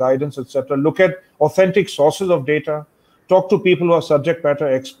and, guidance, etc. Look at authentic sources of data. Talk to people who are subject matter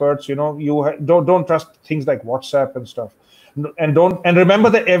experts. Don't trust things like WhatsApp and stuff. And remember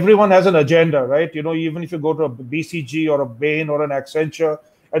that everyone has an agenda, right? Even if you go to a BCG or a Bain or an Accenture,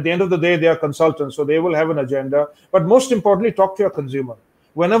 At the end of the day, they are consultants, so they will have an agenda. But most importantly, talk to your consumer.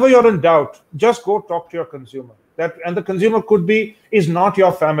 Whenever you're in doubt, just go talk to your consumer. And the consumer is not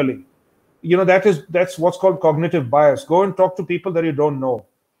your family. That's what's called cognitive bias. Go and talk to people that you don't know.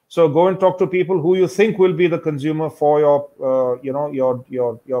 So go and talk to people who you think will be the consumer for your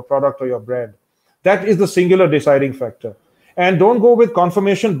product or your brand. That is the singular deciding factor. And don't go with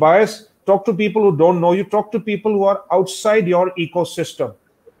confirmation bias. Talk to people who don't know you. Talk to people who are outside your ecosystem.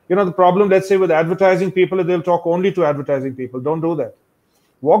 The problem, let's say, with advertising people is they'll talk only to advertising people. Don't do that.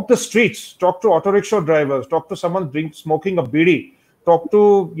 Walk the streets. Talk to auto rickshaw drivers. Talk to someone smoking a bidi. Talk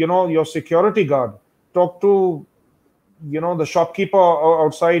to your security guard. Talk to the shopkeeper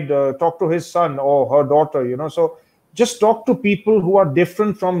outside. Talk to his son or her daughter. So just talk to people who are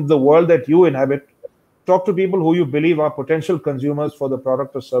different from the world that you inhabit. Talk to people who you believe are potential consumers for the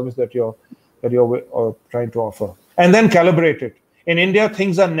product or service that you're trying to offer, and then calibrate it. In India,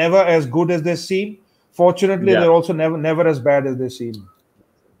 things are never as good as they seem. Fortunately, they're also never as bad as they seem.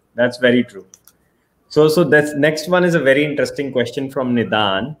 That's very true. So that's next one is a very interesting question from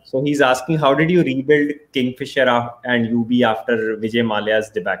Nidan. So he's asking, how did you rebuild Kingfisher and UB after Vijay Mallya's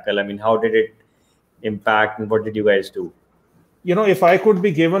debacle? I mean, how did it impact and what did you guys do? If I could be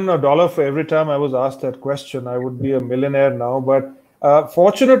given $1 for every time I was asked that question, I would be a millionaire now. But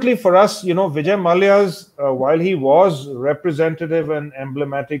fortunately for us, Vijay Mallya's, while he was representative and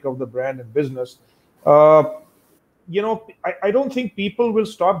emblematic of the brand and business, I don't think people will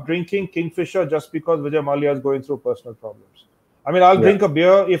stop drinking Kingfisher just because Vijay Mallya is going through personal problems. I mean, I'll drink a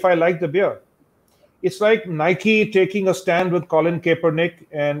beer if I like the beer. It's like Nike taking a stand with Colin Kaepernick.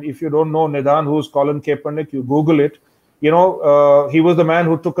 And if you don't know Nidan, who's Colin Kaepernick, you Google it. He was the man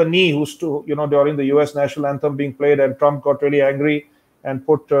who took a knee, during the US national anthem being played, and Trump got really angry and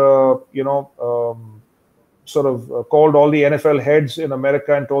put, called all the NFL heads in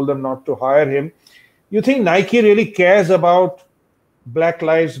America and told them not to hire him. You think Nike really cares about Black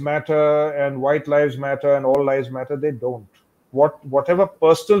Lives Matter and White Lives Matter and All Lives Matter? They don't. Whatever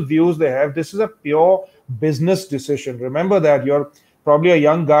personal views they have, this is a pure business decision. Remember that. You're probably a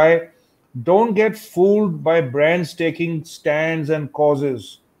young guy. Don't get fooled by brands taking stands and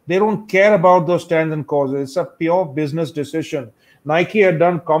causes. They don't care about those stands and causes. It's a pure business decision. Nike had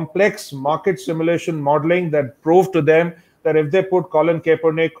done complex market simulation modeling that proved to them that if they put Colin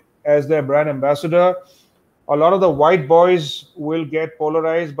Kaepernick as their brand ambassador, a lot of the white boys will get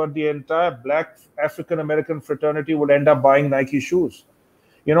polarized, but the entire Black African-American fraternity would end up buying Nike shoes.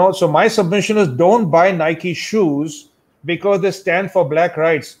 So my submission is, don't buy Nike shoes because they stand for Black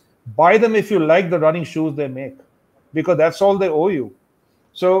rights. Buy them if you like the running shoes they make, because that's all they owe you.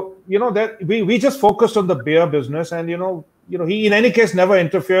 So, that we just focused on the beer business, and, he in any case never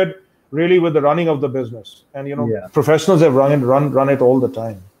interfered really with the running of the business. And, professionals have run it all the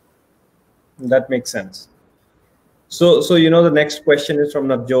time. That makes sense. So the next question is from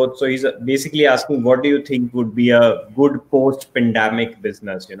Navjot. So he's basically asking, what do you think would be a good post-pandemic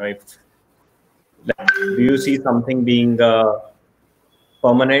business? Do you see something being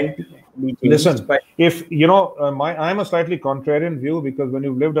permanent? Listen, if I'm a slightly contrarian view, because when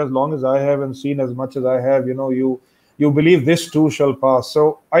you've lived as long as I have and seen as much as I have, you believe this too shall pass.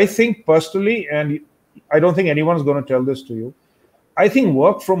 So I think personally, and I don't think anyone's going to tell this to you, I think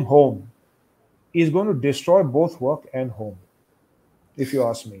work from home is going to destroy both work and home, if you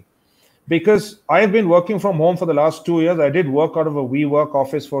ask me. Because I've been working from home for the last 2 years. I did work out of a WeWork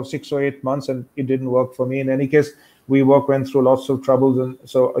office for 6 or 8 months, and it didn't work for me. In any case, WeWork went through lots of troubles, and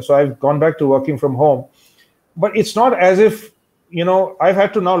so I've gone back to working from home. But it's not as if, I've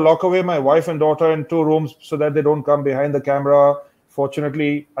had to now lock away my wife and daughter in 2 rooms so that they don't come behind the camera.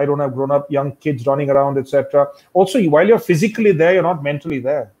 Fortunately, I don't have grown-up young kids running around, etc. Also, while you're physically there, you're not mentally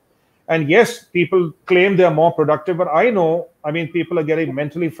there. And yes, people claim they're more productive, but people are getting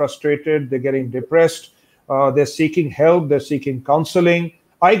mentally frustrated. They're getting depressed. They're seeking help. They're seeking counseling.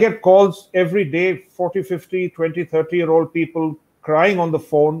 I get calls every day, 40, 50, 20, 30-year-old people crying on the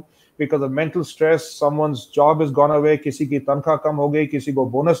phone because of mental stress. Someone's job has gone away. Kisi ki tankha kam ho gayi, kisi ko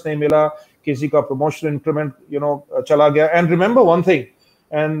bonus nahi mila, kisi ka promotion increment, chala gaya. And remember one thing,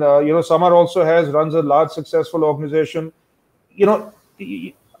 and Samar also runs a large successful organization.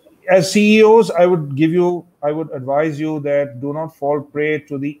 As CEOs, I would advise you that do not fall prey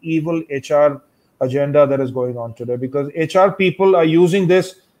to the evil HR agenda that is going on today, because HR people are using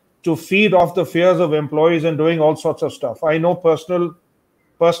this to feed off the fears of employees and doing all sorts of stuff. I know personal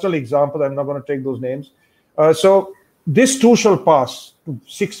examples. I'm not going to take those names. So this too shall pass.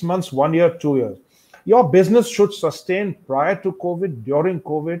 6 months, 1 year, 2 years. Your business should sustain prior to COVID, during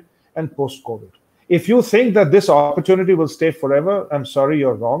COVID, and post-COVID. If you think that this opportunity will stay forever, I'm sorry,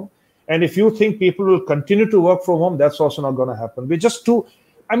 you're wrong. And if you think people will continue to work from home, that's also not going to happen. We're just too,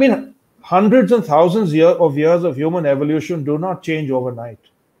 I mean, hundreds and thousands of years of human evolution do not change overnight.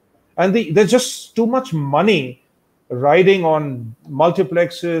 And there's just too much money riding on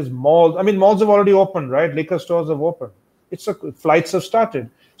multiplexes, malls. I mean, malls have already opened, right? Liquor stores have opened. Flights have started.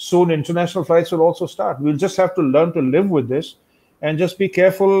 Soon, international flights will also start. We'll just have to learn to live with this and just be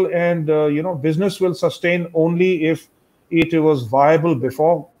careful. And, business will sustain only if it was viable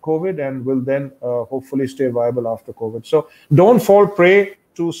before COVID and will then hopefully stay viable after COVID. So don't fall prey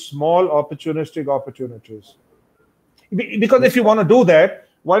to small opportunistic opportunities. Because if you want to do that,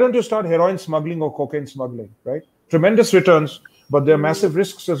 why don't you start heroin smuggling or cocaine smuggling, right? Tremendous returns, but there are massive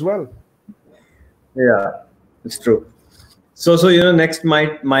risks as well. Yeah, it's true. So next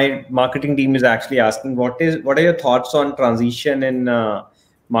my marketing team is actually asking what are your thoughts on transition in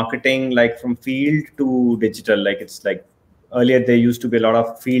marketing, like from field to digital? Like it's like earlier there used to be a lot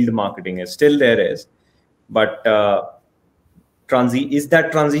of field marketing, still there is, but is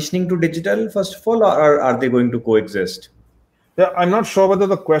that transitioning to digital first of all, or are they going to coexist? Yeah, I'm not sure whether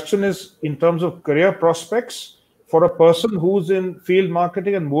the question is in terms of career prospects for a person who's in field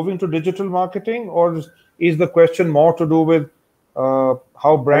marketing and moving to digital marketing, or is the question more to do with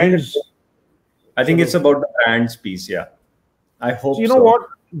how brands? I think it's about the brands piece. Yeah, I hope. So, you know what?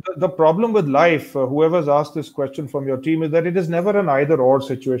 The problem with life, whoever's asked this question from your team, is that it is never an either-or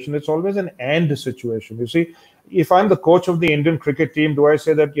situation. It's always an and situation. You see, if I'm the coach of the Indian cricket team, do I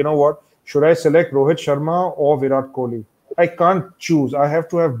say that, you know what, should I select Rohit Sharma or Virat Kohli? I can't choose. I have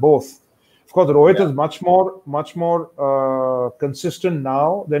to have both. Of course, Rohit is much more consistent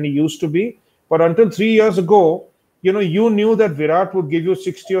now than he used to be. But until 3 years ago, you knew that Virat would give you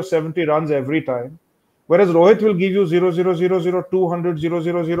 60 or 70 runs every time. Whereas Rohit will give you 0, 0, 0, 0, 200, 0,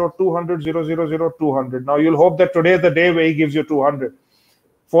 0, 0, 200, 0, 0, 0, 200. Now, you'll hope that today is the day where he gives you 200.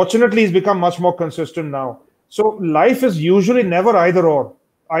 Fortunately, he's become much more consistent now. So life is usually never either or.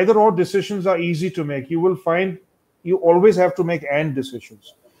 Either or decisions are easy to make. You will find you always have to make and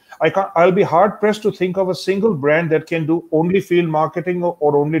decisions. I'll be hard pressed to think of a single brand that can do only field marketing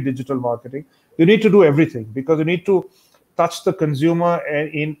or only digital marketing. You need to do everything because you need to touch the consumer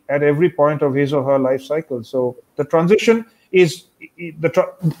at every point of his or her life cycle. So the transition is in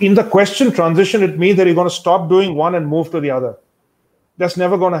the question transition. It means that you're going to stop doing one and move to the other. That's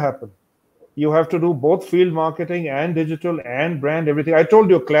never going to happen. You have to do both field marketing and digital and brand, everything. I told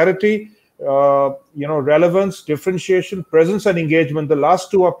you clarity, relevance, differentiation, presence, and engagement. The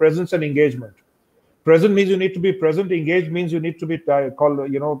last two are presence and engagement. Present means you need to be present. Engaged means you need to be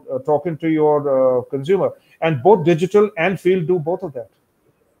talking to your consumer. And both digital and field do both of that.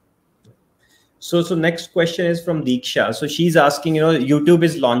 So next question is from Deeksha. So she's asking, YouTube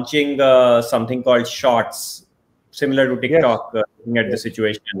is launching something called Shorts, similar to TikTok, looking at the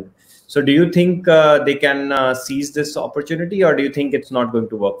situation. So do you think they can seize this opportunity, or do you think it's not going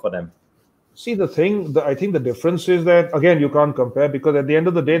to work for them? See, I think the difference is that, again, you can't compare because at the end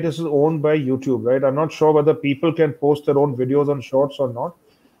of the day, this is owned by YouTube, right? I'm not sure whether people can post their own videos on Shorts or not,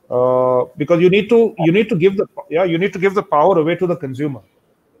 because you need to give the power away to the consumer.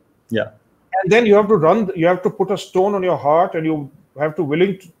 Yeah, and then you have to put a stone on your heart, and you have to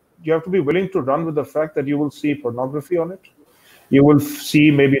be willing to run with the fact that you will see pornography on it, you will see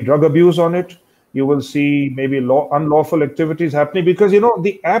maybe drug abuse on it. You will see maybe unlawful activities happening because,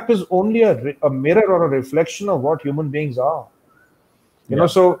 the app is only a mirror or a reflection of what human beings are.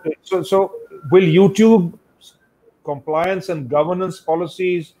 So will YouTube compliance and governance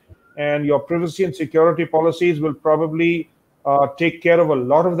policies and your privacy and security policies will probably take care of a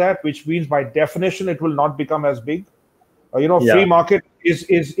lot of that, which means by definition, it will not become as big. Free market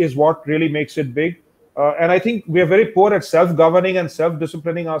is what really makes it big. And I think we are very poor at self-governing and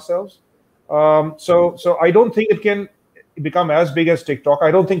self-disciplining ourselves. So I don't think it can become as big as TikTok.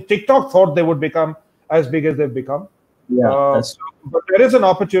 I don't think TikTok thought they would become as big as they've become. Yeah, but there is an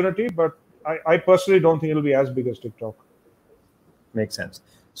opportunity, but I personally don't think it'll be as big as TikTok. Makes sense.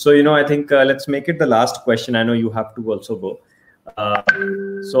 So, I think let's make it the last question. I know you have to also go.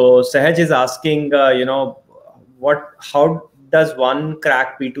 So Sahaj is asking, how does one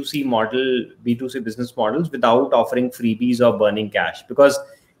crack B2C business models without offering freebies or burning cash? Because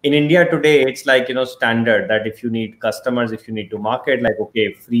in India today, it's like, standard that if you need customers, if you need to market, like,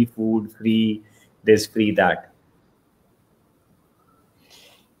 okay, free food, free this, free that.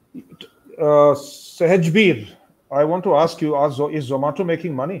 Sahajbir, I want to ask you, is Zomato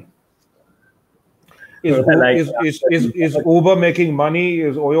making money? Is Uber making money?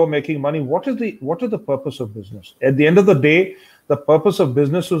 Is Oyo making money? What is the purpose of business? At the end of the day, the purpose of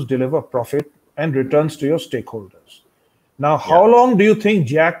business is deliver profit and returns to your stakeholders. Now, how long do you think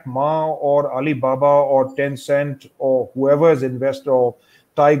Jack Ma or Alibaba or Tencent or whoever is investor or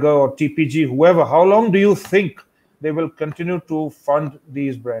Tiger or TPG, whoever, how long do you think they will continue to fund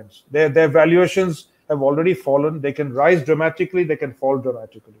these brands? Their valuations have already fallen. They can rise dramatically. They can fall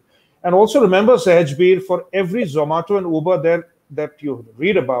dramatically. And also remember, Sahajbir, for every Zomato and Uber there that you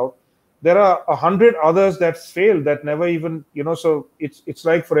read about, there are 100 others that failed that never even, so it's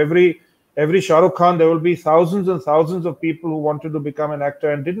like for every Shah Rukh Khan, there will be thousands and thousands of people who wanted to become an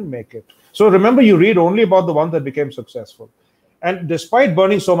actor and didn't make it. So remember, you read only about the ones that became successful. And despite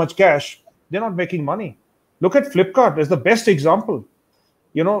burning so much cash, they're not making money. Look at Flipkart as the best example.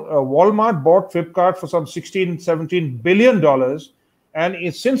 Walmart bought Flipkart for some $16-17 billion.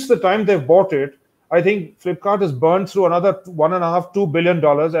 And since the time they've bought it, I think Flipkart has burned through another $1.5-2 billion,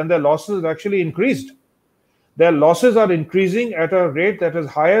 and their losses have actually increased. Their losses are increasing at a rate that is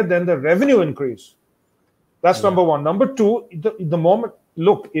higher than the revenue increase. That's number one. Number two, the moment,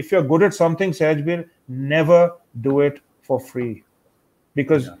 look, if you're good at something, Sahajbir, never do it for free.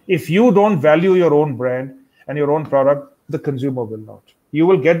 Because if you don't value your own brand and your own product, the consumer will not. You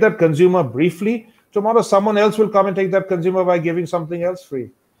will get that consumer briefly. Tomorrow, someone else will come and take that consumer by giving something else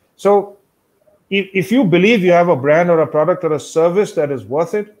free. So if you believe you have a brand or a product or a service that is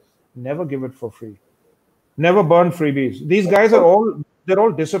worth it, never give it for free. Never burn freebies. These guys they're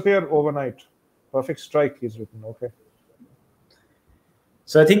all disappear overnight. Perfect strike, he's written. Okay.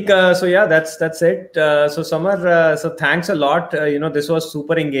 So I think, that's it. So Samar, so thanks a lot. This was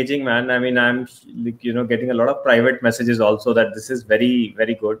super engaging, man. I mean, I'm, getting a lot of private messages also that this is very,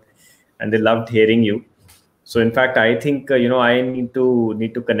 very good. And they loved hearing you. So in fact, I think, I need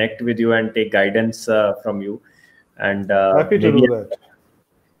to connect with you and take guidance from you. And happy to do that.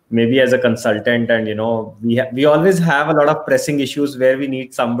 Maybe as a consultant, and we always have a lot of pressing issues where we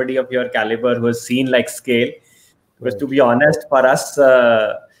need somebody of your caliber who has seen like scale. Because to be honest, for us,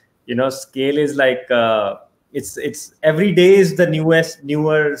 scale is like it's every day is the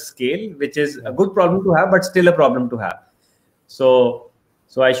newer scale, which is a good problem to have, but still a problem to have. So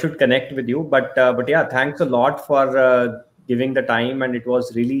I should connect with you, but yeah, thanks a lot for giving the time, and it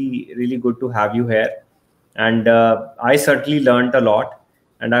was really, really good to have you here. And I certainly learned a lot.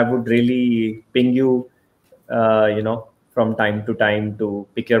 And I would really ping you, from time to time to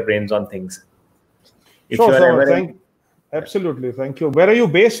pick your brains on things. Sure, Samar, absolutely. Thank you. Where are you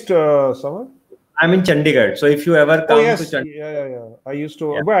based, Samar? I'm in Chandigarh. So if you ever come to Chandigarh. Yeah. I used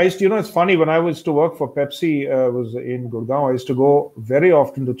to, it's funny, when I used to work for Pepsi, was in Gurgaon, I used to go very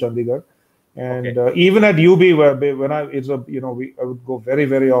often to Chandigarh. And even at UB, when I would go very,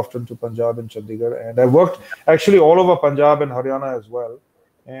 very often to Punjab and Chandigarh. And I worked actually all over Punjab and Haryana as well.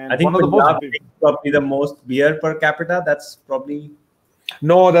 And I think Punjab is probably the most beer per capita. That's probably...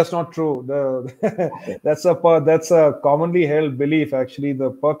 No, that's not true. That's a commonly held belief. Actually,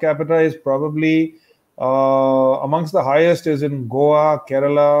 the per capita is probably amongst the highest is in Goa,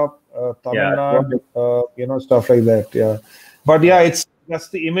 Kerala, Tamil Nadu, stuff like that. Yeah, but that's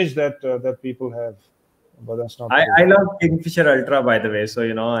the image that people have. But that's not. I love Kingfisher Ultra, by the way. So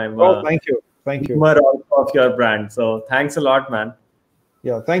I'm. Thank you. Of your brand. So thanks a lot, man.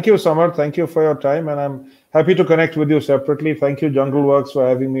 Yeah, thank you, Samar. Thank you for your time, and I'm happy to connect with you separately. Thank you, Jungle Works, for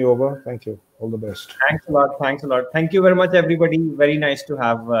having me over. Thank you. All the best. Thanks a lot. Thank you very much, everybody. Very nice to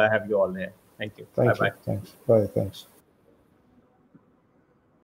have you all here. Thank you. Bye-bye. Thanks. Bye. Thanks.